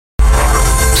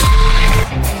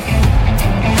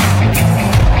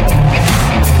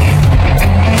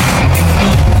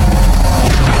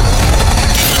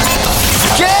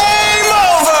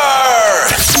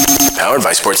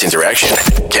Sports Interaction,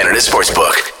 Canada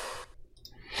Sportsbook.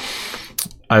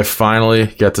 I finally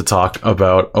get to talk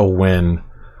about a win,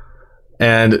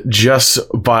 and just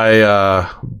by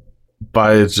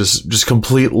just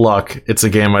complete luck, it's a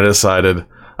game I decided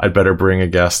I'd better bring a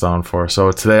guest on for.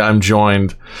 So today I'm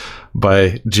joined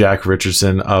by Jack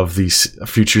Richardson of the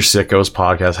Future Sickos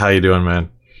podcast. How you doing,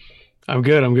 man? I'm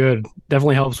good.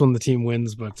 Definitely helps when the team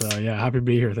wins, but yeah, happy to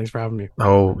be here. Thanks for having me.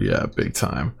 Oh yeah, big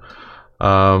time.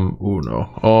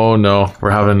 Oh no, we're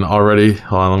having already.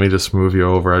 Hold on, let me just move you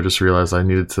over. I just realized I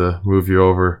needed to move you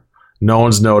over. No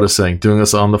one's noticing. Doing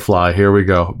this on the fly. Here we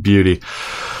go. Beauty.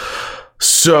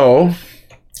 So,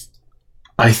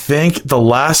 I think the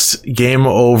last Game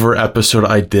Over episode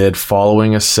I did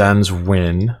following a Sens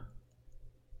win,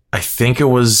 I think it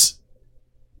was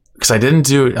because I didn't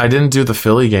do the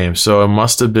Philly game, so it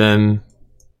must have been.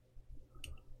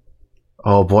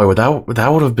 Oh boy, that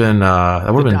would have been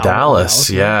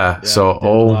Dallas. Yeah. So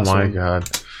oh my god.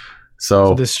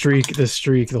 So this streak,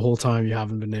 the whole time you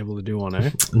haven't been able to do one,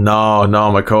 eh? No.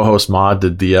 My co-host Maud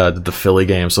did the Philly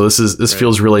game. So this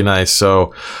feels really nice.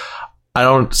 So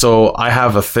I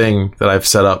have a thing that I've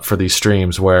set up for these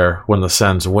streams where when the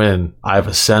Sens win, I have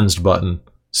a Sensed button.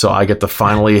 So I get to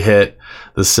finally hit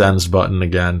the Sensed button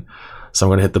again. So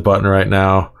I'm gonna hit the button right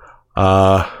now.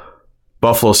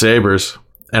 Buffalo Sabres.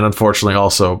 And unfortunately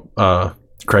also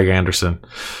Craig Anderson.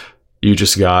 You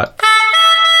just got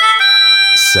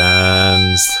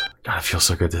Sensed. God, it feels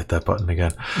so good to hit that button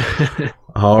again.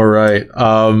 All right.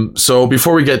 So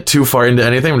before we get too far into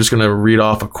anything, I'm just going to read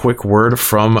off a quick word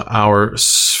from our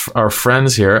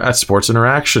friends here at Sports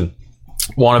Interaction.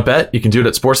 Want to bet? You can do it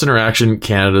at Sports Interaction,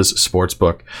 Canada's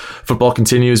sportsbook. Football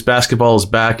continues, basketball is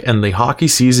back, and the hockey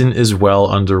season is well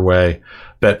underway.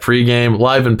 Bet pregame,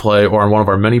 live and play, or on one of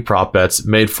our many prop bets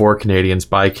made for Canadians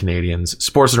by Canadians.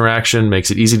 Sports Interaction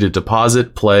makes it easy to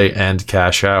deposit, play, and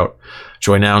cash out.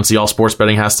 Join now and see all sports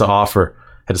betting has to offer.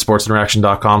 Head to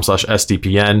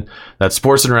sportsinteraction.com/SDPN. That's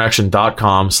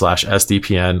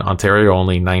sportsinteraction.com/SDPN. Ontario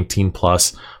only, 19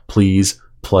 plus. Please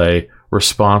play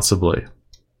responsibly.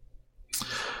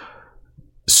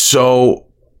 So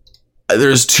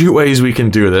there's two ways we can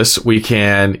do this. We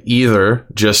can either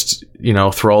just,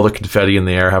 throw all the confetti in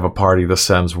the air, have a party, the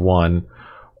Sens won,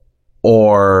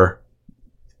 or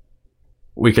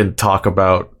we can talk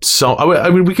about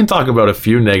we can talk about a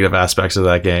few negative aspects of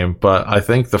that game, but I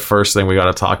think the first thing we got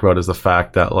to talk about is the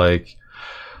fact that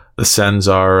the Sens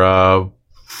are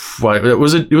it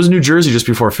was New Jersey just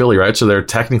before Philly, right? So they're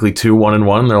technically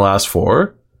 2-1-1 in their last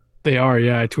four. They are,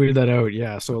 yeah. I tweeted that out,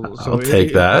 yeah. So I'll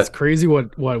take that. It's crazy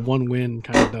what one win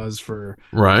kind of does for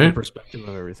the perspective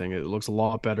of everything. It looks a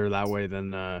lot better that way than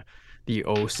the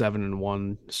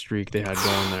 0-7-1 streak they had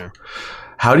going there.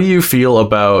 How do you feel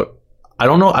about? I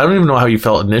don't even know how you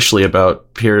felt initially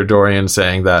about Pierre Dorion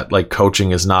saying that coaching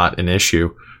is not an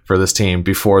issue for this team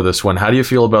before this one. How do you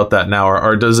feel about that now,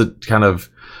 or does it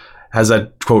has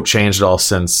that quote changed at all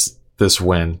since this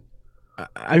win?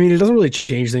 I mean, it doesn't really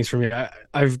change things for me.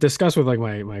 I've discussed with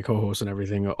my co-host and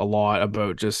everything a lot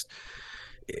about just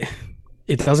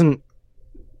it doesn't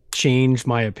change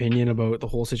my opinion about the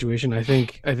whole situation. I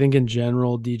think in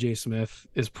general, DJ Smith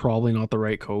is probably not the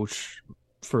right coach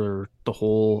for the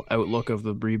whole outlook of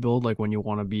the rebuild. When you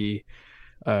want to be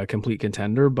a complete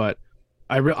contender, but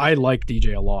I like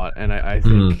DJ a lot, and I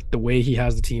think the way he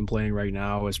has the team playing right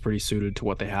now is pretty suited to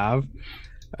what they have.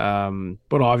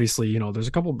 But obviously, there's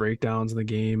a couple breakdowns in the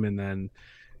game, and then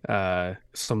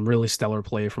some really stellar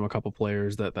play from a couple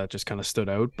players that just kind of stood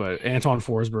out. But Anton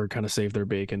Forsberg kind of saved their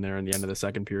bacon there in the end of the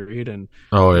second period, and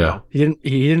he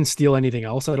didn't steal anything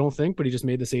else, I don't think, but he just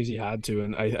made the saves he had to.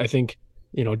 And I think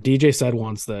DJ said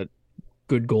once that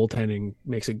good goaltending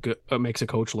makes a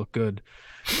coach look good,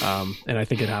 and I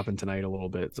think it happened tonight a little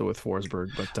bit with Forsberg,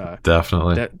 but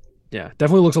definitely.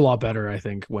 Definitely looks a lot better, I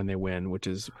think, when they win, which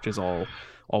is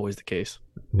always the case.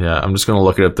 Yeah, I'm just going to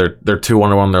look at it. They're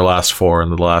 2-1-1 in their last four, and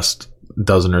the last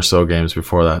dozen or so games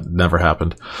before that never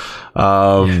happened.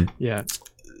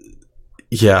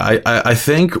 Yeah, I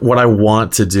think what I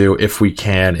want to do, if we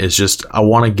can, is just I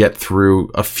want to get through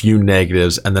a few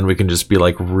negatives, and then we can just be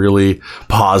really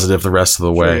positive the rest of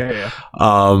the way. Sure, yeah.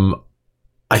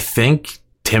 I think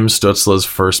Tim Stützle's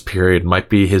first period might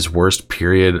be his worst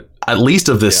period, at least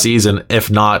of this season,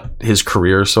 if not his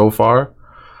career so far.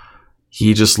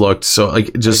 He just looked so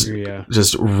just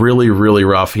really, really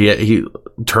rough. He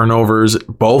turnovers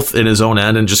both in his own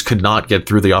end and just could not get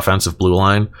through the offensive blue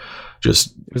line. It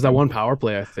was that one power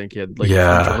play, I think. He had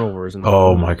turnovers. And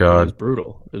oh my god, it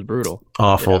was brutal.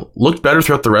 Awful. Yeah. Looked better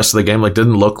throughout the rest of the game.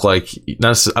 Didn't look like.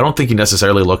 I don't think he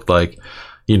necessarily looked like,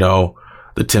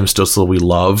 the Tim Stützle we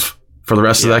love for the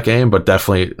rest of that game, but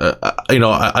definitely,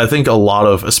 I think a lot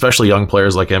of, especially young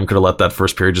players like him, could have let that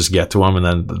first period just get to him, and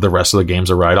then the rest of the game's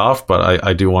a write-off. But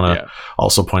I do want to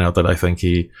also point out that I think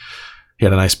he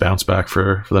had a nice bounce back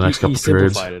for the next couple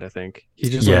periods. He simplified it, I think. He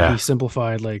just he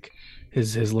simplified like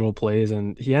his little plays,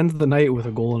 and he ends the night with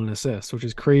a goal and an assist, which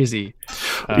is crazy.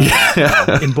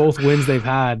 In both wins they've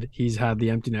had, he's had the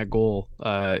empty net goal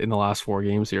in the last 4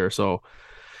 games here. So,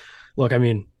 look, I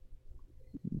mean,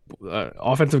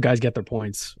 offensive guys get their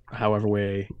points however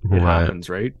way it happens,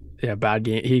 right? Yeah, bad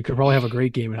game. He could probably have a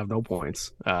great game and have no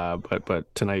points.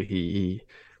 But tonight he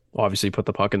obviously put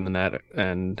the puck in the net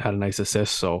and had a nice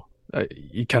assist. So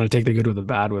you kind of take the good with the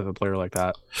bad with a player like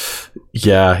that.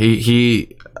 Yeah,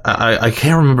 I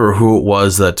can't remember who it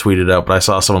was that tweeted out, but I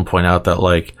saw someone point out that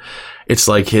like it's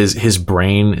like his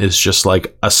brain is just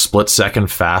like a split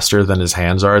second faster than his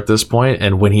hands are at this point,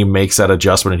 and when he makes that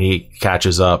adjustment and he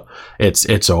catches up,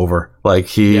 it's over. Like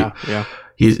he's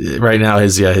right now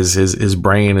his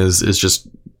brain is just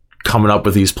coming up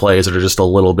with these plays that are just a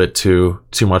little bit too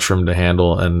much for him to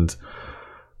handle, and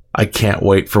I can't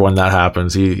wait for when that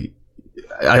happens.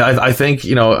 I think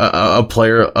a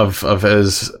player of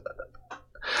his.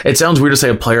 It sounds weird to say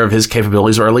a player of his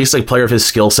capabilities, or at least a player of his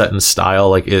skill set and style,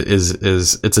 like is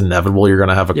it's inevitable you're going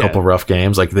to have a couple rough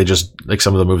games. Like they just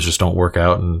some of the moves just don't work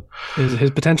out, and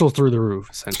his potential's through the roof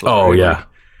essentially. Oh, right?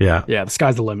 Yeah. The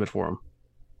sky's the limit for him.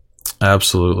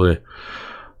 Absolutely.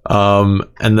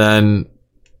 And then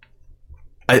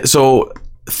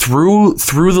through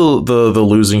the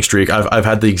losing streak, I've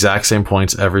had the exact same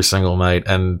points every single night,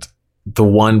 and the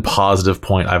one positive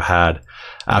point I've had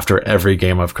after every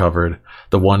game I've covered,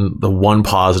 the one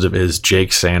positive is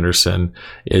Jake Sanderson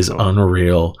is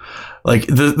unreal. Like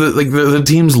the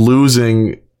team's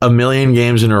losing a million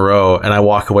games in a row, and I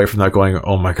walk away from that going,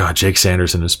 oh my God, Jake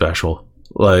Sanderson is special.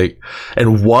 Like,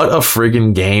 and what a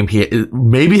friggin' game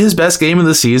maybe his best game of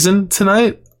the season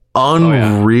tonight.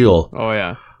 Unreal. Oh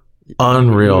yeah.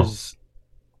 Unreal.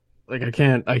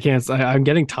 I'm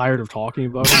getting tired of talking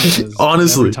about him because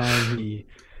honestly, every time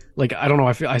I don't know,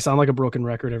 I sound like a broken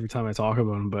record every time I talk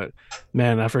about him, but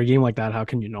man, after a game like that, how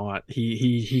can you not?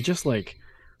 He just like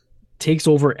takes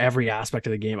over every aspect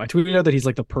of the game. I tweeted out that he's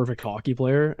like the perfect hockey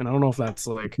player, and I don't know if that's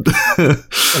like a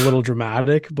little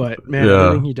dramatic, but man,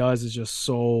 everything he does is just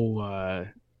so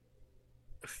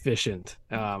efficient.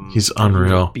 He's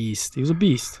unreal. He was a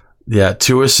beast. Yeah,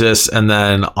 2 assists, and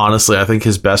then honestly, I think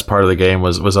his best part of the game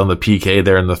was on the PK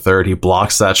there in the third. He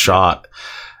blocks that shot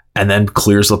and then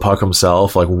clears the puck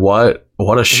himself. Like what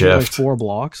a shift! Like 4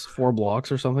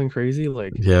 blocks or something crazy.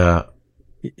 Like yeah.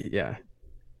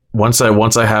 Once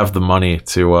I have the money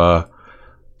to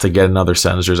get another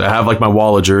Sens jersey, I have like my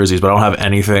wall of jerseys, but I don't have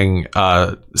anything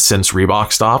since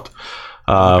Reebok stopped.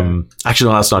 Actually,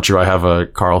 no, that's not true. I have a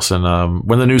Carlson.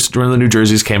 When the new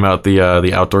jerseys came out,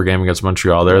 the outdoor game against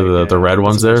Montreal, the red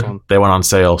ones there, they went on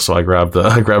sale, so I grabbed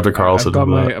the Carlson.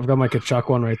 I've got my Kachuk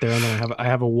one right there, and then I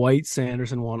have a white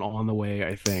Sanderson one on the way,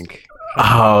 I think.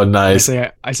 Oh, nice.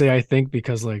 I say I think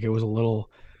because like it was a little,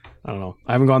 I don't know.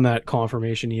 I haven't gotten that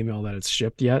confirmation email that it's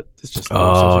shipped yet. It's just for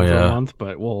a month,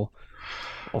 but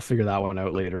I'll figure that one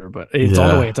out later, but it's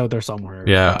on the way. It's out there somewhere.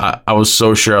 Yeah, I was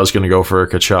so sure I was going to go for a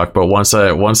Kachuk, but once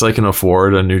I can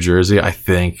afford a New Jersey, I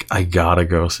think I gotta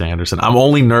go Sanderson. I'm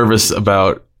only nervous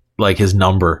about like his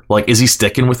number. Like, is he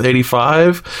sticking with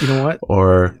 85? You know what?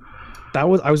 Or I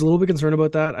was a little bit concerned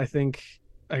about that. I think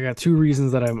I got 2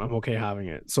 reasons that I'm okay having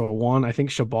it. So one, I think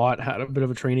Shabbat had a bit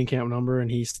of a training camp number,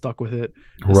 and he stuck with it.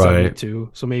 Right. Too.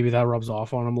 So maybe that rubs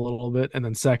off on him a little bit. And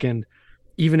then second,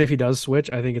 even if he does switch,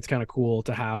 I think it's kind of cool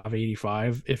to have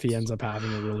 85 if he ends up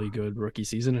having a really good rookie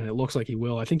season, and it looks like he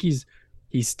will. I think he's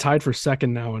tied for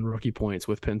second now in rookie points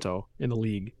with Pinto in the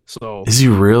league. So is he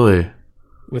really?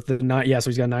 With the 9, so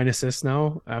he's got 9 assists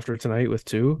now after tonight with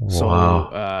 2. Wow.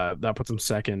 So that puts him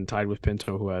second, tied with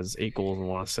Pinto, who has 8 goals and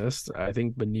 1 assist. I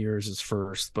think Beniers is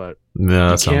first, but yeah,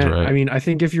 that sounds right. I mean, I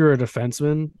think if you're a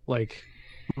defenseman like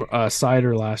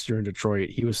Sider last year in Detroit,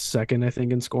 he was second, I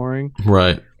think, in scoring.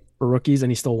 Right. For rookies, and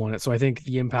he still won it. So I think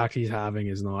the impact he's having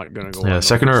is not going to go. Yeah,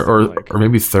 second or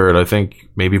maybe third. I think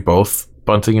maybe both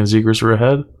Bunting and Zegras were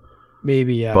ahead.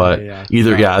 Maybe, yeah. But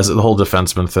either, as the whole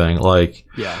defenseman thing, like,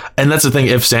 and that's the thing.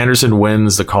 If Sanderson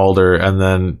wins the Calder and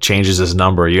then changes his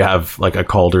number, you have like a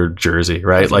Calder jersey,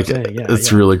 right? Like,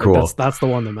 it's really cool. Like that's the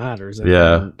one that matters. And,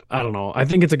 and I don't know. I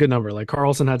think it's a good number. Like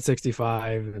Carlson had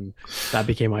 65, and that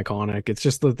became iconic. It's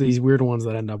just these weird ones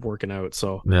that end up working out.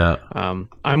 So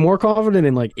I'm more confident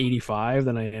in like 85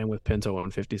 than I am with Pinto on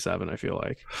 57. I feel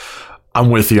like. I'm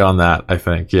with you on that. I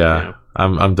think, yeah. Yeah.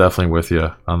 I'm definitely with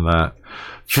you on that.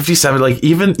 57, like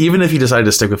even if you decide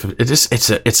to stick with it,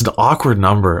 it's an awkward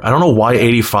number. I don't know why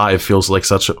 85 feels like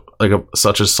such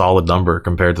a solid number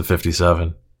compared to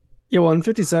 57. Yeah, well, in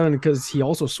 57, because he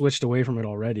also switched away from it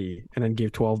already, and then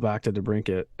gave 12 back to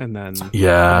DeBrincat, and then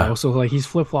so like he's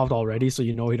flip flopped already, so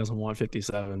he doesn't want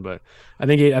 57. But I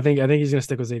think he's gonna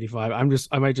stick with 85.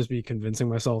 I might just be convincing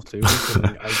myself too.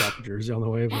 I got the jersey on the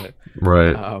way, but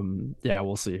right. Yeah,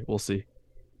 we'll see.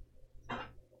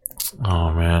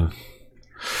 Oh man.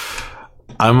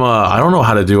 I don't know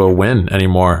how to do a win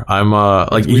anymore.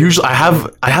 Like usually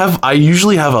I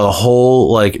usually have a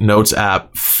whole like notes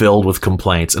app filled with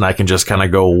complaints, and I can just kind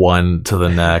of go one to the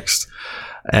next,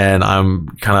 and I'm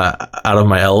kind of out of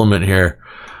my element here.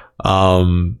 We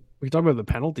can talk about the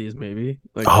penalties maybe.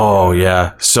 Like,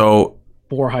 yeah. So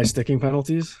 4 high sticking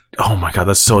penalties. Oh my god,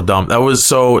 that's so dumb.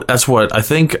 That's what I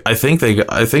think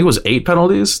it was 8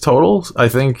 penalties total. I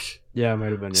think. Yeah, it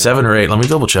might have been 7 or 8. Let me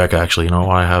double check. Actually, you know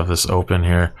why I have this open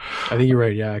here? I think you're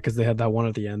right. Yeah, because they had that one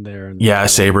at the end there. And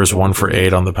Sabres 1 for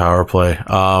 8 on the power play.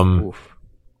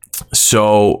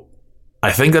 So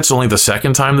I think that's only the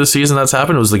second time this season that's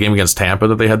happened. It was the game against Tampa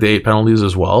that they had the 8 penalties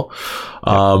as well.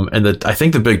 And I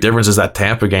think the big difference is that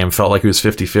Tampa game felt like it was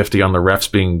 50-50 on the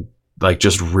refs being like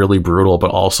just really brutal,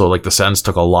 but also like the Sens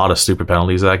took a lot of stupid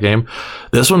penalties that game.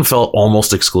 This one felt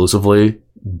almost exclusively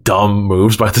dumb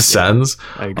moves by the Sens.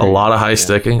 A lot of high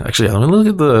sticking. Actually, let me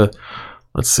look at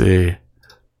let's see.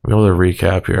 We'll be able to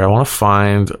recap here. Let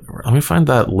me find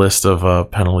that list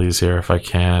of penalties here if I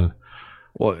can.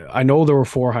 Well, I know there were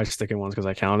 4 high sticking ones because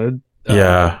I counted.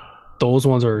 Those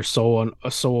ones are so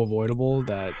avoidable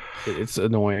that it's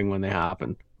annoying when they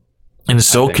happen. And it's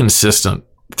so consistent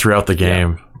throughout the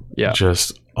game. Yeah.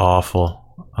 Just awful.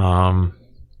 I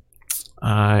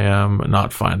am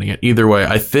not finding it. Either way,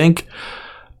 I think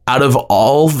out of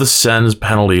all the Sens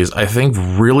penalties, I think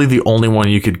really the only one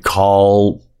you could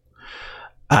call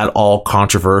at all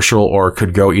controversial or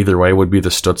could go either way would be the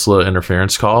Stützle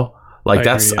interference call. Like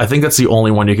I think that's the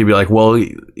only one you could be like, well,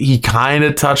 he kind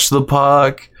of touched the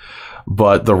puck,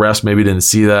 but the refs maybe didn't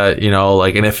see that,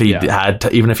 like, and if he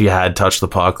even if he had touched the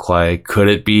puck, like, could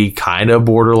it be kind of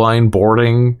borderline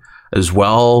boarding as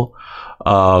well?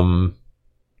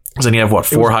 Then you have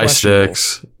 4 high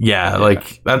sticks. Yeah,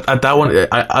 like that one.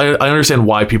 I understand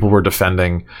why people were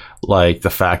defending like the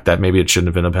fact that maybe it shouldn't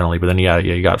have been a penalty, but then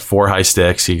you got 4 high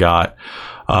sticks. You got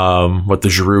the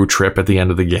Giroux trip at the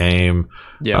end of the game.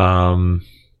 Yeah.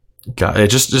 Got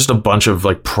it, just a bunch of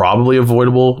like probably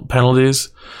avoidable penalties.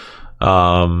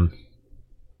 And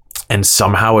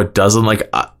somehow it doesn't, like,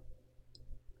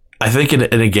 I think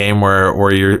in a game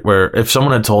where if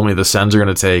someone had told me the Sens are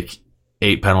going to take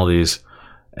 8 penalties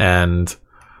and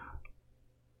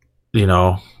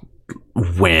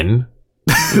win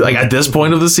like at this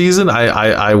point of the season,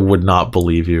 I would not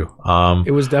believe you.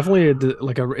 It was definitely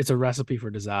it's a recipe for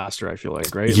disaster, I feel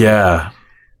like, right? Yeah.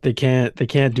 Like, they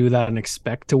can't do that and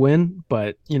expect to win,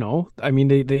 but I mean,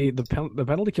 the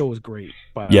penalty kill was great,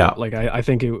 but like I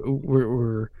think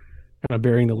we're kind of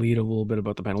bearing the lead a little bit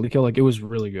about the penalty kill. Like, it was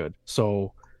really good,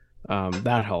 so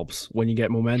that helps when you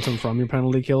get momentum from your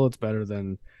penalty kill. It's better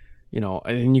than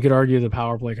and you could argue the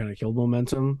power play kind of killed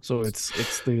momentum. So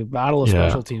it's the battle of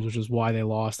special teams, which is why they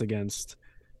lost against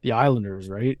the Islanders,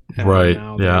 right? And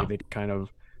now they kind of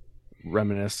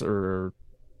reminisce or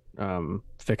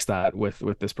fix that with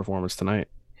this performance tonight.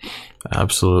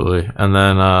 Absolutely. And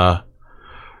then I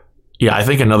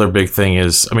think another big thing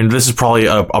is, I mean, this is probably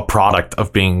a product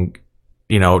of being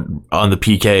on the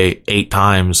PK 8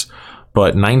 times,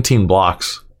 but 19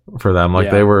 blocks for them.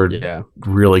 Like, they were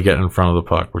really getting in front of the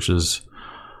puck, which is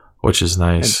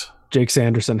nice. And Jake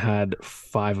Sanderson had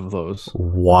 5 of those.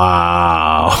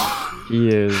 Wow.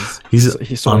 He's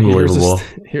unbelievable.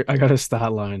 Here, I got his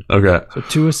stat line. Okay. So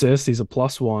 2 assists, he's a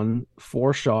 +1,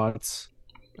 4 shots.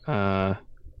 I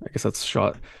guess that's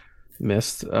shot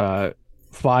missed.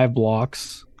 5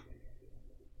 blocks,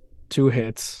 2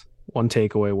 hits, 1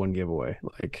 takeaway, 1 giveaway.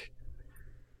 Like,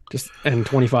 and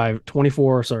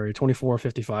 24,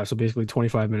 55. So basically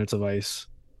 25 minutes of ice.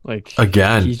 Like,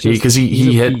 again, because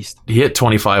he hit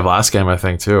 25 last game, I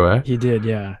think, too, eh? He did,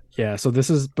 yeah. So this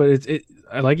is, but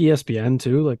I like ESPN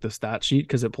too, like the stat sheet,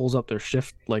 because it pulls up their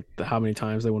shift, like how many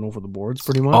times they went over the boards,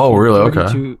 pretty much. Oh, really?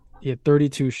 Okay. He had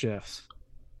 32 shifts.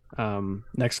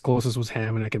 Next closest was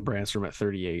Hamonic and Brandstrom at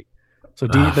 38. So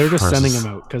they're just sending him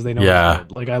out because they know. Yeah.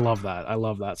 Like, I love that. I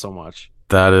love that so much.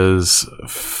 That is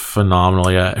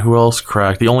phenomenal. Yeah. Who else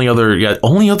cracked? The only other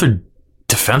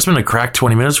defenseman to crack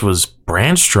 20 minutes was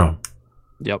Brandstrom.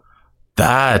 Yep.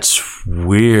 That's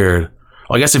weird.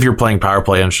 Well, I guess if you're playing power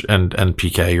play and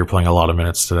PK, you're playing a lot of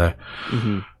minutes today.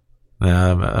 Mm-hmm.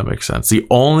 Yeah, that makes sense. The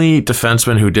only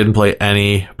defenseman who didn't play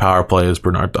any power play is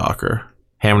Bernard Docker.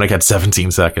 Hamonic had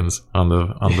 17 seconds on the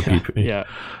PP. Yeah.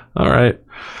 All right.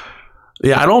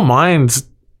 Yeah, I don't mind.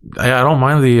 I don't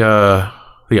mind the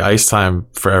ice time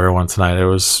for everyone tonight. It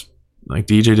was like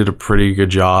DJ did a pretty good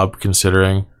job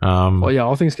considering. Well, yeah,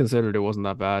 all things considered, it wasn't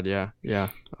that bad. Yeah.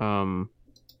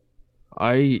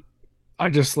 I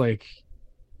just like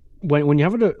when you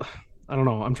have it. I don't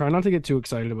know. I'm trying not to get too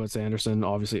excited about Sanderson.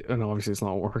 Obviously it's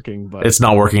not working. But it's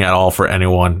not working at all for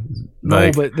anyone.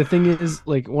 No, but the thing is,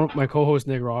 like, one of my co-hosts,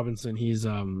 Nick Robinson, he's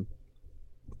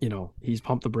he's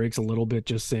pumped the brakes a little bit,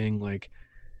 just saying like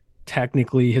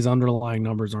technically his underlying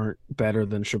numbers aren't better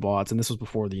than Shabbat's, and this was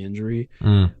before the injury.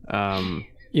 And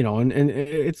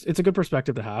it's a good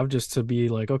perspective to have, just to be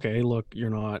like, okay, look, you're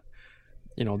not.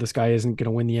 This guy isn't going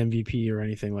to win the MVP or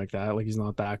anything like that. Like, he's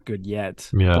not that good yet.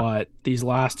 Yeah. But these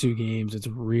last two games, it's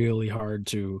really hard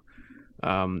to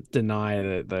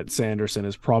deny that Sanderson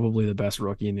is probably the best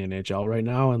rookie in the NHL right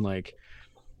now. And like,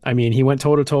 I mean, he went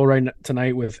toe to toe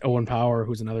tonight with Owen Power,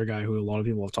 who's another guy who a lot of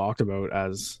people have talked about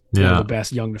as one of the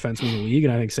best young defensemen in the league.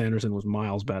 And I think Sanderson was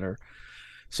miles better.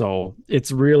 So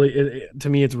it's really, to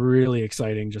me, it's really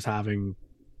exciting just having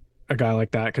a guy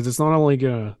like that, because it's not only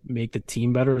gonna make the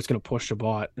team better, it's gonna push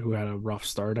Shabbat, who had a rough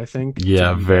start, I think.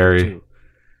 Yeah, very.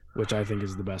 Which I think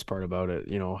is the best part about it,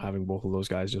 having both of those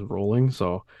guys just rolling.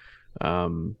 So,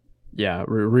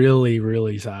 really,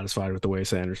 really satisfied with the way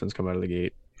Sanderson's come out of the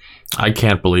gate. I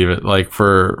can't believe it. Like,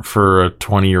 for a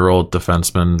 20-year-old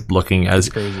defenseman looking as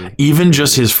crazy. Even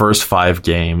just his first 5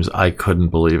 games, I couldn't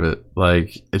believe it.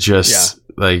 Like, it's just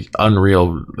like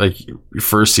unreal. Like, your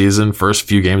first season, first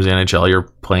few games in the NHL, you're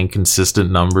playing consistent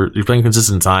numbers. You're playing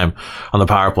consistent time on the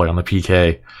power play, on the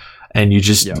PK, and you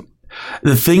just. Yep.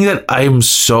 The thing that I'm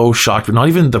so shocked with, not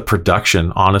even the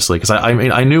production, honestly, because I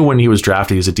mean, I knew when he was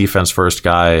drafted, he's a defense first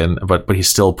guy, but he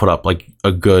still put up like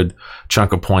a good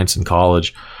chunk of points in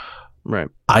college. Right.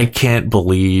 I can't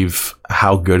believe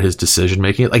how good his decision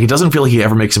making. Like, he doesn't feel like he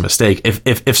ever makes a mistake.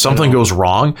 If something goes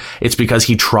wrong, it's because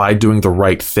he tried doing the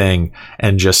right thing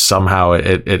and just somehow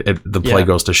the play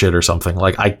goes to shit or something.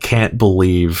 Like, I can't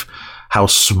believe how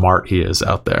smart he is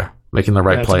out there, making the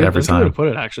right play every time. That's a good way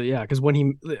to put it, actually. Yeah, because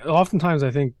oftentimes I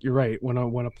think you're right. When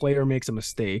a player makes a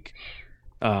mistake,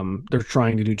 they're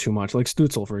trying to do too much. Like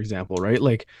Stützle, for example, right?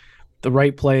 Like, the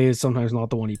right play is sometimes not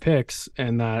the one he picks,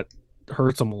 and that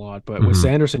hurts him a lot. But with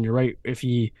Sanderson, you're right. If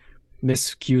he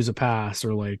miscues a pass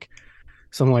or like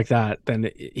something like that, then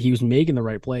he was making the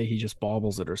right play. He just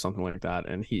bobbles it or something like that.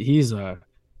 And he's so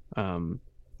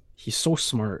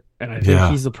smart. And I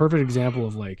think he's the perfect example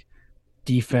of like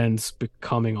defense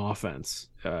becoming offense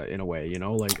in a way,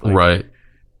 like right.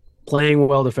 Playing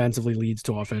well defensively leads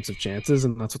to offensive chances,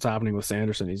 and that's what's happening with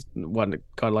Sanderson. He's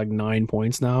got like 9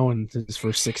 points now in his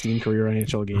first 16 career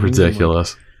NHL games.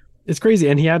 Ridiculous. It's crazy,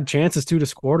 and he had chances too to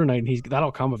score tonight, and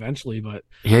that'll come eventually. But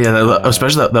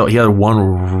especially that he had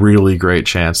one really great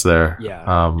chance there. Yeah,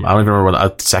 I don't even remember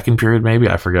a second period, maybe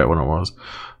I forget when it was.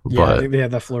 Yeah, I think they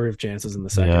had that flurry of chances in the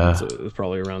second, so it was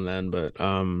probably around then. But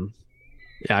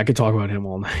I could talk about him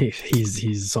all night.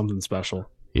 He's something special.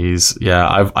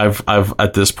 I've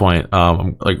at this point,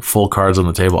 like, full cards on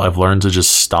the table. I've learned to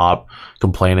just stop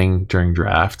complaining during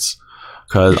drafts.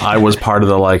 Because I was part of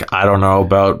the, like, I don't know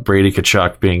about Brady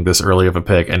Tkachuk being this early of a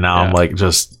pick, and now I'm like,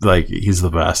 just like, he's the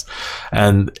best.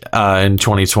 And in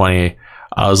 2020,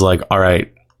 I was like, all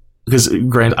right, because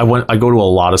granted, I go to a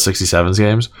lot of 67s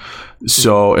games.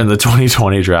 So in the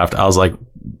 2020 draft, I was like,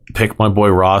 pick my boy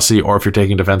Rossi, or if you're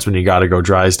taking defenseman, you got to go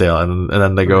Drysdale, and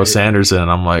then they go Sanderson, and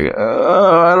I'm like,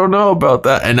 I don't know about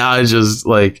that. And now it's just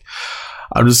like,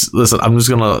 I'm just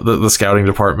gonna, the scouting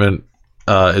department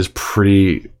is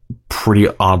pretty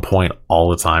on point all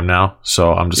the time now,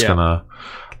 so I'm just gonna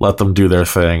let them do their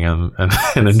thing and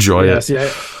enjoy it. See,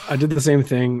 I did the same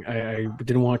thing. I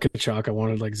didn't want Tkachuk. I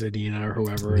wanted like Zadina or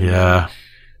whoever.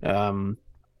 And,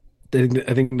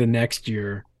 I think the next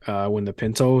year, when the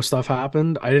Pinto stuff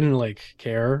happened, I didn't like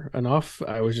care enough.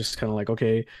 I was just kind of like,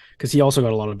 okay, because he also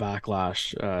got a lot of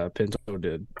backlash. Pinto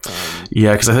did.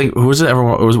 Because I think, who was it?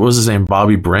 Everyone, what was his name?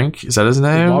 Bobby Brink? Is that his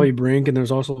name? Bobby Brink, and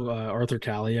there's also Arthur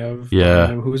Kaliev.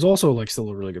 Who was also like still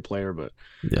a really good player. But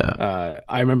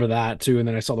I remember that too. And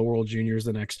then I saw the World Juniors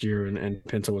the next year, and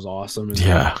Pinto was awesome.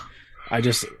 And I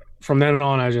just, from then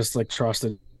on, I just like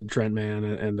trusted Trent Mann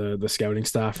and the scouting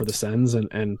staff for the Sens,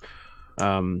 and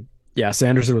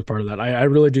Sanderson was part of that. I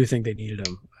really do think they needed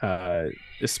him. I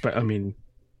mean,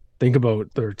 think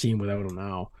about their team without him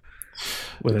now.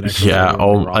 with an extra Yeah,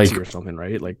 like Rossi like or something,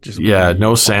 right? Like just yeah,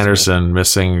 no possible. Sanderson,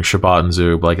 missing Shabbat and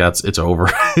Zub. Like it's over.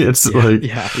 It's like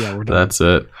we're done. that's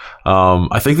it.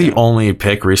 I think the only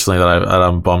pick recently that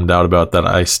I'm bummed out about, that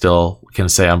I still can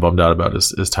say I'm bummed out about,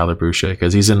 is Tyler Boucher,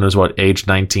 because he's in his age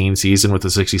 19 season with the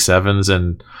 67s,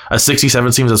 and a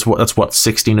 67 seems that's what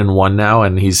 16-1 now,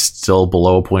 and he's still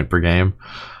below a point per game.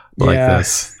 Like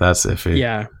that's iffy.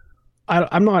 Yeah,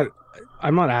 I'm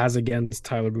not as against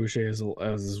Tyler Boucher as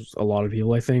a lot of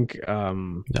people, I think. I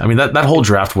mean, that whole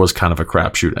draft was kind of a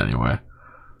crapshoot anyway.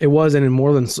 It was, and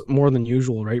more than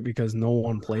usual, right? Because no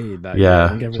one played that.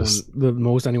 Yeah, year. I think the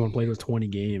most anyone played was 20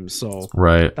 games, so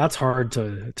right. That's hard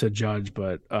to judge,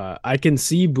 but I can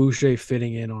see Boucher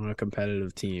fitting in on a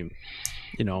competitive team.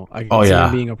 You know, I can see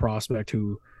him being a prospect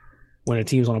who, when a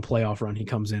team's on a playoff run, he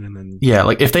comes in and then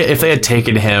like if they had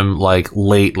taken him like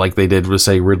late, like they did with,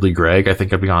 say, Ridley Gregg, I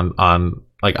think I'd be on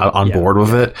board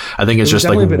with it. I think it's just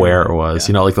like where it was,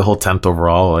 you know, like the whole 10th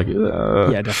overall, like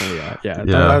definitely, yeah.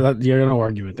 No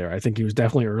argument there. I think he was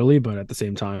definitely early, but at the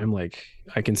same time, like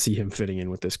I can see him fitting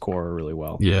in with this core really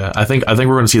well. Yeah, I think we're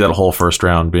going to see that whole first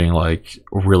round being like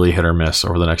really hit or miss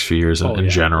over the next few years in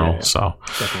general. Yeah. So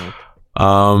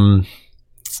definitely.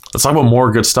 Let's talk about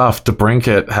more good stuff.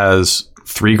 DeBrincat has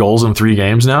 3 goals in 3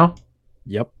 games now.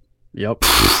 Yep.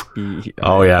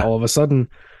 All of a sudden,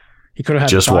 he could have had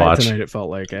just a tie watch tonight. It felt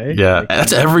like, eh? Yeah, like,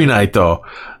 that's every night though.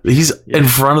 He's in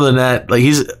front of the net. Like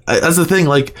that's the thing.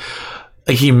 Like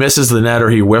he misses the net or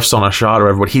he whiffs on a shot or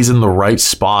whatever, but he's in the right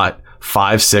spot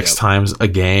 5-6 times a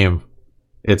game.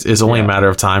 It's only a matter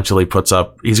of time till he puts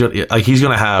up. He's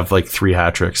gonna have like 3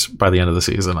 hat tricks by the end of the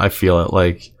season. I feel it.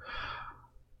 Like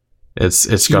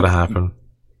it's got to happen.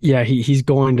 Yeah, he's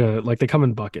going to, like, they come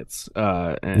in buckets,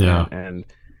 and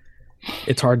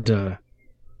it's hard to.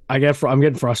 I'm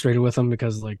getting frustrated with him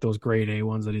because like those grade A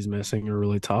ones that he's missing are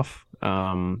really tough.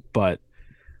 But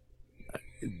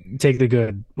take the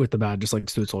good with the bad, just like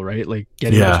Stützle, right? Like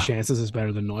getting those chances is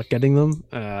better than not getting them.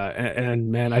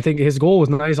 And man, I think his goal was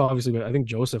nice, obviously, but I think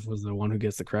Joseph was the one who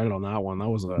gets the credit on that one. That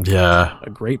was a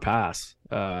great pass.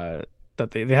 That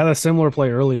they had a similar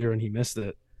play earlier and he missed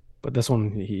it. But this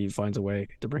one, he finds a way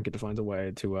to bring it, finds a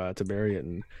way to bury it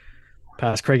and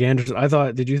pass Craig Anderson.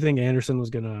 Did you think Anderson was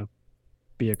going to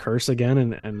be a curse again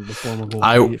and the former goal?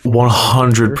 I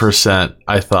 100%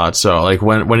 I thought so. Like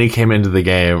when he came into the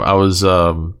game, I was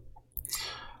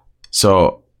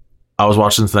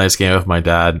watching tonight's game with my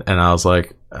dad, and I was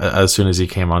like, as soon as he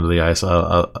came onto the ice,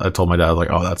 I told my dad, like,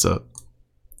 oh, that's it.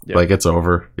 Yep. Like it's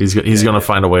over. He's going to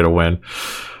find a way to win.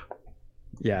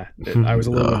 Yeah, I was a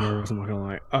little bit nervous, I'm not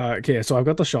gonna lie. Okay, so I've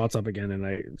got the shots up again,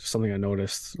 and something I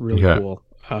noticed really cool.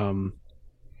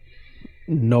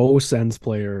 No Sens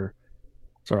player.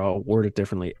 Sorry, I'll word it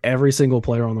differently. Every single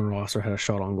player on the roster had a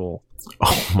shot on goal.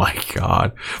 Oh my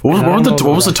god! What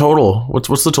was the total?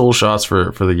 What's the total shots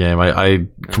for the game? I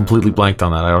completely blanked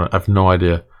on that. I have no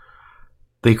idea.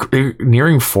 They're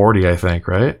nearing 40, I think,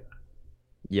 right?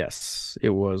 Yes, it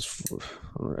was.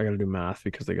 I got to do math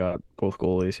because they got both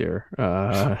goalies here.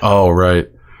 Oh, right.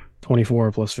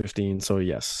 24 plus 15, so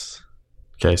yes.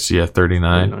 Okay, so yeah,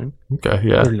 39. Okay,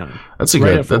 yeah. 39. That's a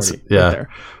right good. That's right there.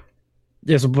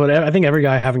 Yes, but I think every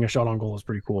guy having a shot on goal is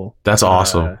pretty cool. That's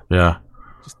awesome. Yeah.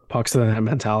 Just pucks to the net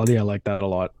mentality. I like that a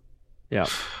lot. Yeah.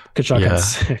 Kachuk had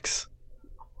 6.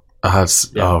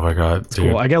 Oh my god. It's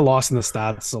cool. I get lost in the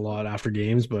stats a lot after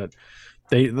games, but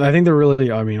I think they're really,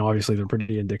 I mean, obviously they're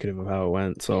pretty indicative of how it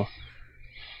went. So,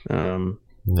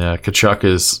 yeah, Kachuk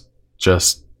is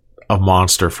just a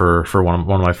monster for one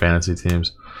of my fantasy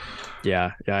teams.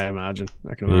 Yeah, I imagine.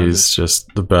 I can imagine. He's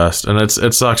just the best, and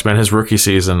it sucks, man. His rookie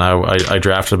season, I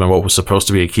drafted him in what was supposed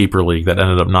to be a keeper league that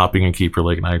ended up not being a keeper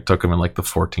league, and I took him in like the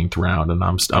 14th round, and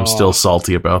I'm still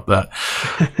salty about that.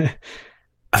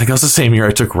 I think that was the same year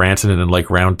I took Rantanen in like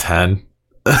round 10.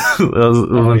 That was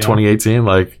in 2018.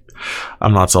 Like,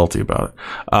 I'm not salty about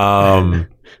it.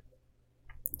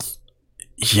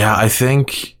 Yeah, I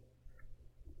think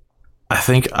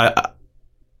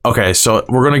okay, so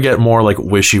we're gonna get more like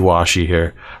wishy-washy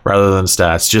here rather than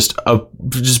stats.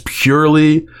 Just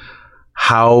purely,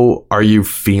 how are you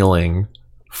feeling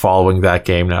following that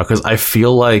game now? Because I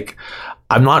feel like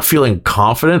I'm not feeling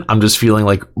confident. I'm just feeling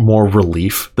like more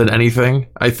relief than anything.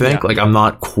 I think like I'm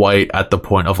not quite at the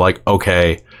point of like,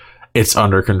 okay, it's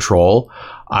under control.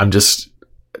 I'm just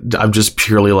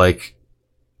purely like,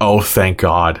 oh, thank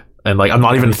God. And like, I'm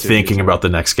not even thinking about the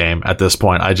next game at this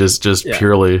point. I just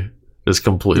purely just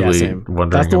completely wondering.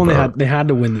 That's the one they had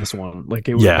to win this one. Like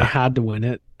they had to win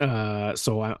it.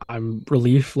 So I'm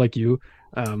relief like you.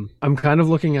 I'm kind of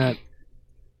looking at,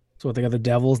 so they got the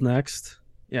Devils next.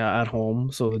 at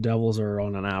home. So the Devils are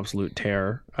on an absolute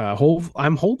tear.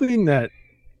 I'm hoping that,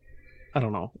 I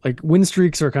don't know, like win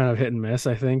streaks are kind of hit and miss,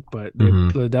 I think, but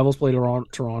the Devils play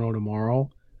Toronto tomorrow.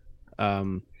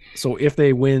 So if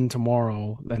they win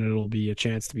tomorrow, then it'll be a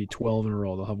chance to be 12 in a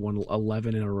row. They'll have won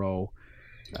 11 in a row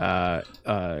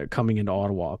coming into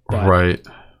Ottawa. But, right.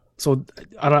 So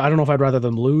I don't know if I'd rather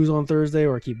them lose on Thursday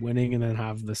or keep winning and then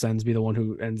have the Sens be the one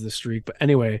who ends the streak. But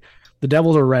anyway, the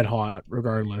Devils are red hot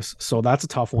regardless. So that's a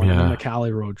tough one. Yeah. And then the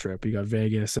Cali road trip. You got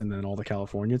Vegas and then all the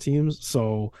California teams.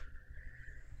 So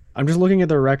I'm just looking at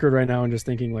their record right now and just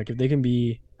thinking, like, if they can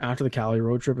be, after the Cali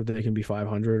road trip, if they can be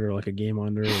 500 or like a game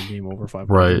under or a game over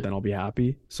 500, right, then I'll be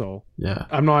happy. So yeah,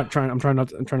 I'm trying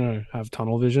to have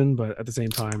tunnel vision, but at the same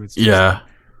time, it's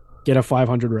get a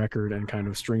 500 record and kind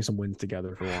of string some wins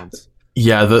together for once.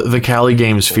 Yeah, the Cali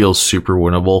games feel super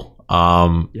winnable.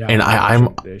 And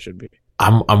they should be.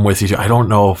 I'm with you too. I don't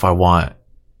know if I want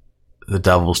the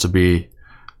Devils to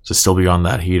still be on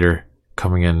that heater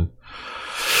coming in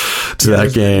to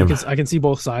that game. I can see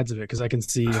both sides of it, because I can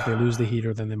see if they lose the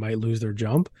heater, then they might lose their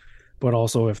jump. But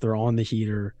also if they're on the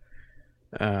heater,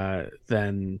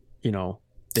 then, you know,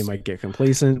 they might get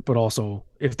complacent. But also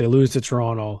if they lose to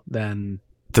Toronto, then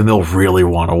they'll really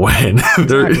want to win.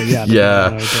 Exactly, yeah.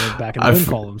 Get back in the win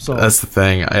column. So that's the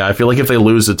thing. I feel like if they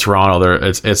lose to Toronto, they're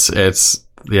going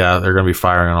to be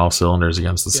firing on all cylinders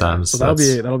against the Sens. So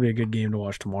that'll be a good game to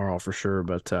watch tomorrow for sure.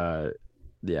 But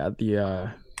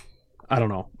I don't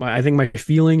know. I think my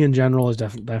feeling in general is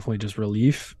definitely just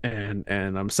relief, and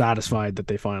I'm satisfied that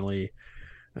they finally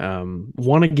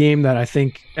won a game that I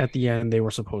think at the end they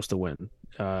were supposed to win,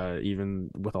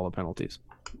 even with all the penalties.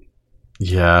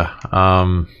 Yeah.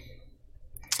 I'm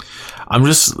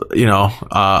just,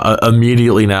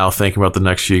 immediately now thinking about the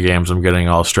next few games, I'm getting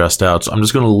all stressed out. So I'm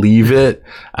just going to leave it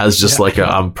as just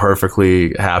I'm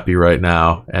perfectly happy right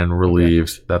now and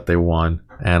relieved that they won.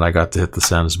 And I got to hit the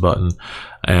Sens button.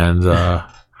 And, I'm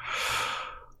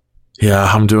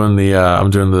doing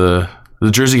the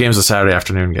Jersey game's a Saturday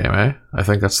afternoon game, eh? I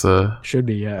think that's should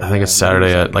be, yeah. I think it's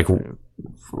Saturday at like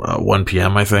 1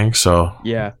 p.m. I think. So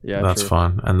yeah, that's true.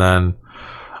 fun. And then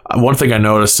one thing I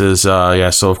noticed is,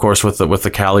 so of course with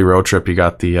the Cali road trip, you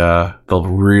got the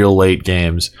real late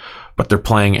games, but they're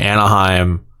playing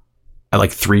Anaheim at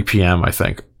like 3 p.m. I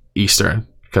think Eastern,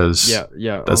 because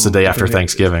that's the day after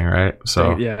Thanksgiving, right?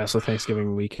 So so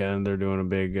Thanksgiving weekend they're doing a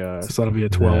big so that'll be a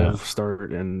 12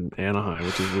 start in Anaheim,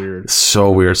 which is weird.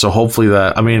 So weird. So hopefully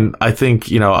I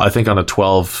think on a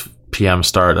 12 p.m.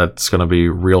 start, that's going to be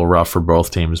real rough for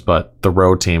both teams, but the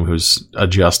road team who's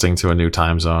adjusting to a new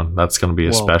time zone, that's going to be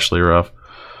especially rough.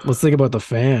 Let's think about the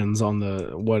fans on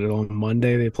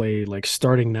Monday. They play, like,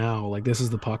 starting now, like this is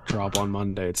the puck drop on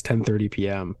Monday. It's 10:30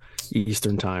 p.m.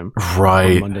 Eastern time,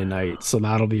 right, on Monday night. So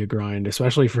that'll be a grind,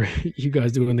 especially for you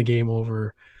guys doing the game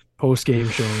over. Post-game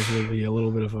shows will be a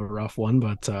little bit of a rough one,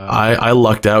 but I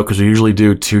lucked out because we usually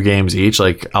do 2 games each.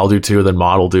 Like, I'll do 2, then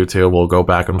Maud will do 2. We'll go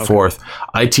back and forth.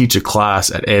 I teach a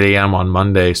class at 8 a.m. on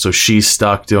Monday, so she's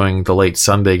stuck doing the late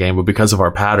Sunday game. But because of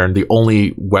our pattern, the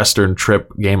only Western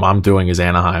trip game I'm doing is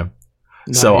Anaheim.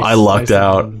 Nice, so I lucked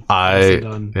out.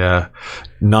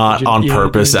 Not on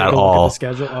purpose at all.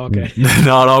 Okay.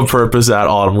 Not on purpose at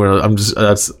all. I'm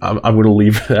gonna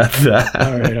leave it at that.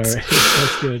 All right.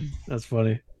 That's good. That's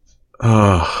funny.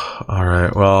 Oh, all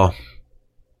right. Well,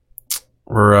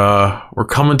 we're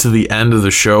coming to the end of the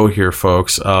show here,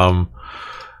 folks. And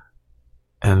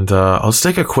let's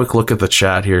take a quick look at the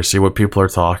chat here, see what people are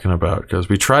talking about, because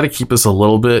we try to keep this a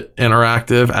little bit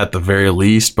interactive at the very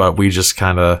least, but we just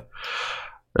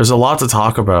there's a lot to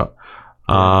talk about.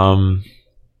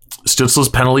 Stützle's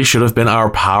penalty should have been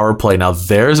our power play. Now,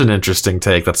 there's an interesting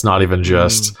take. That's not even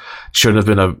just shouldn't have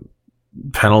been a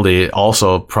penalty.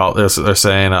 Also, probably they're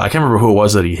saying, I can't remember who it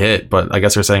was that he hit, but I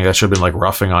guess they're saying that should have been like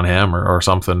roughing on him or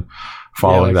something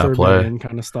following that play.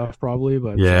 Kind of stuff, probably.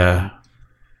 But yeah,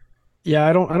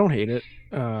 I don't hate it.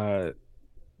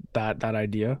 That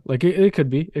idea, like it could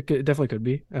be, it definitely could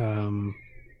be.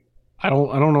 I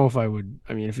don't know if I would.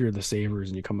 I mean, if you're the Sabres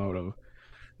and you come out of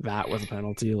that with a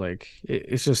penalty, like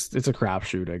it's a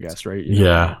crapshoot, I guess, right?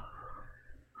 Yeah.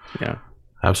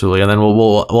 Absolutely. And then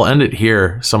we'll end it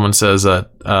here. Someone says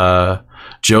that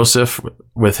Joseph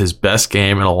with his best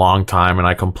game in a long time, and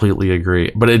I completely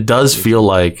agree. But it does feel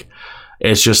like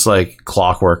it's just like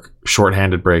clockwork,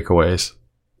 shorthanded breakaways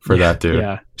for that dude.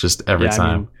 Yeah. Just every time.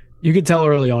 I mean, you could tell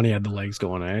early on he had the legs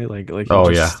going, eh? Like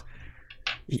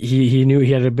he knew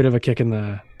he had a bit of a kick in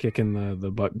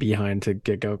the butt behind to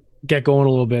get going a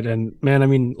little bit. And man, I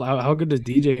mean, how good does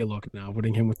DJ look now?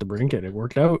 Putting him with the Brinket, it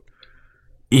worked out.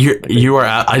 You are.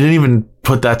 I didn't even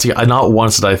put that together. Not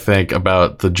once did I think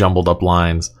about the jumbled up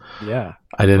lines. Yeah,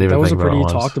 I didn't even. That was think a pretty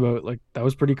about talked about. Like that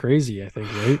was pretty crazy. I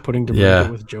think, right? Putting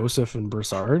DeBrincat with Joseph and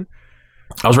Brassard.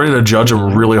 I was ready to judge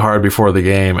him really hard before the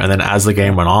game, and then as the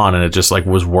game went on, and it just like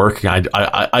was working. I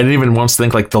didn't even once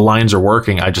think like the lines are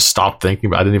working. I just stopped thinking.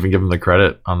 But I didn't even give him the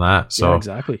credit on that. So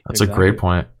exactly. That's a great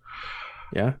point.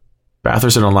 Yeah,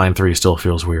 Batherson on line 3 still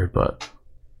feels weird, but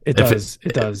it does.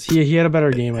 It does. He had a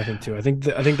better game, I think, too. I think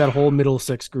that whole middle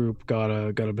 6 group got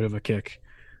a bit of a kick,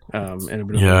 and a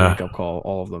bit of a wake up call.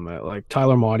 All of them. Like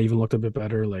Tyler Mott even looked a bit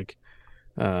better. Like,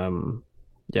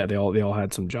 they all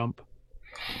had some jump.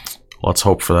 Let's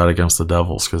hope for that against the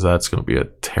Devils, because that's going to be a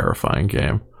terrifying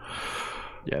game.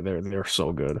 Yeah, they're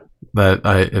so good.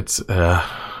 Yeah.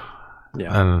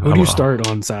 Who do you start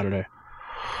on Saturday?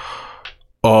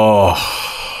 Oh,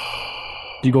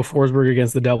 do you go Forsberg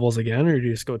against the Devils again, or do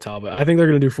you just go Talbot? I think they're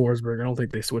going to do Forsberg. I don't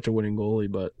think they switch a winning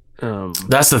goalie, but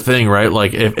that's the thing, right?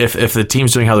 Like if the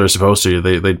team's doing how they're supposed to,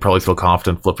 they'd probably feel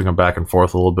confident flipping them back and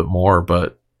forth a little bit more.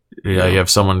 But yeah, you have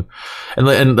someone, and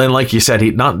then like you said, he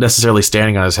not necessarily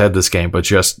standing on his head this game, but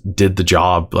just did the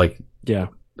job. Like I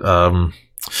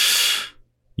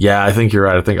think you're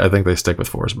right. I think they stick with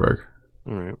Forsberg.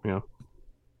 All right, yeah,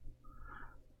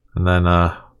 and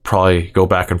then probably go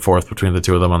back and forth between the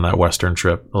two of them on that Western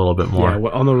trip a little bit more. Yeah,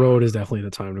 on the road is definitely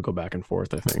the time to go back and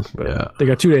forth, I think. But they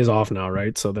got 2 days off now,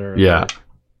 right? So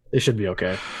they should be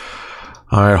okay.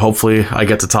 All right, hopefully I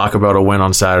get to talk about a win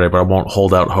on Saturday, but I won't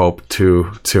hold out hope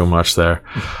too much there.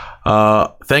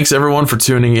 Thanks everyone for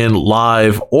tuning in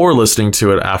live or listening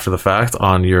to it after the fact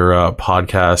on your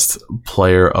podcast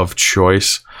player of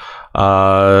choice.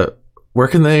 Where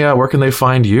can they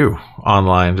find you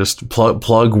online? Just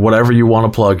plug whatever you want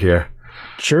to plug here.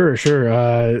 Sure.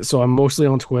 So I'm mostly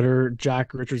on Twitter,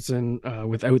 Jack Richardson,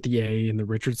 without the A in the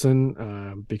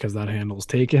Richardson, because that handle's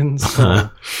taken. So,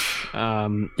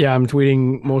 I'm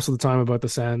tweeting most of the time about the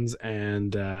Sens,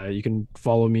 and you can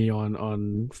follow me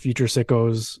on Future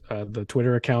Sickos, the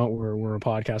Twitter account where we're a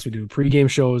podcast. We do pregame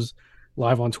shows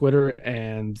live on Twitter,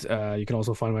 and you can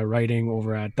also find my writing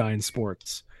over at Dine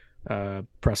Sports.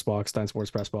 Press box, Dine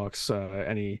Sports Press Box,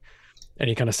 any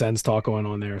kind of Sens talk going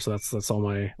on there. So that's all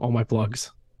my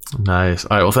plugs. Nice.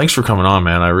 All right, well, thanks for coming on,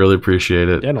 man. I really appreciate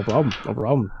it. Yeah, no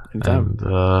problem anytime.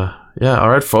 And all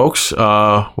right, folks,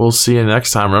 we'll see you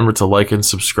next time. Remember to like and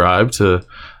subscribe to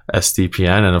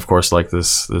SDPN, and of course like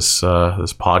this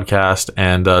podcast,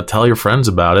 and tell your friends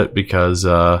about it, because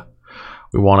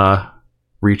we want to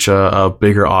reach a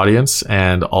bigger audience,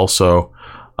 and also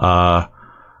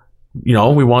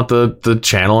we want the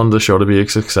channel and the show to be a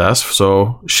success.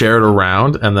 So share it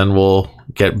around, and then we'll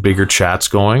get bigger chats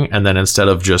going. And then instead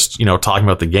of just, talking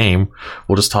about the game,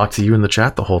 we'll just talk to you in the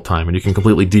chat the whole time, and you can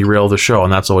completely derail the show.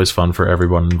 And that's always fun for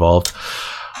everyone involved.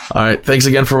 All right. Thanks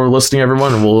again for listening,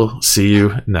 everyone. And we'll see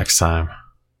you next time.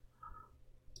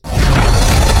 Game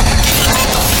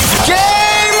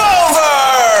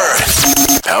over!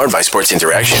 Powered by Sports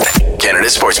Interaction, Canada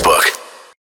Sportsbook.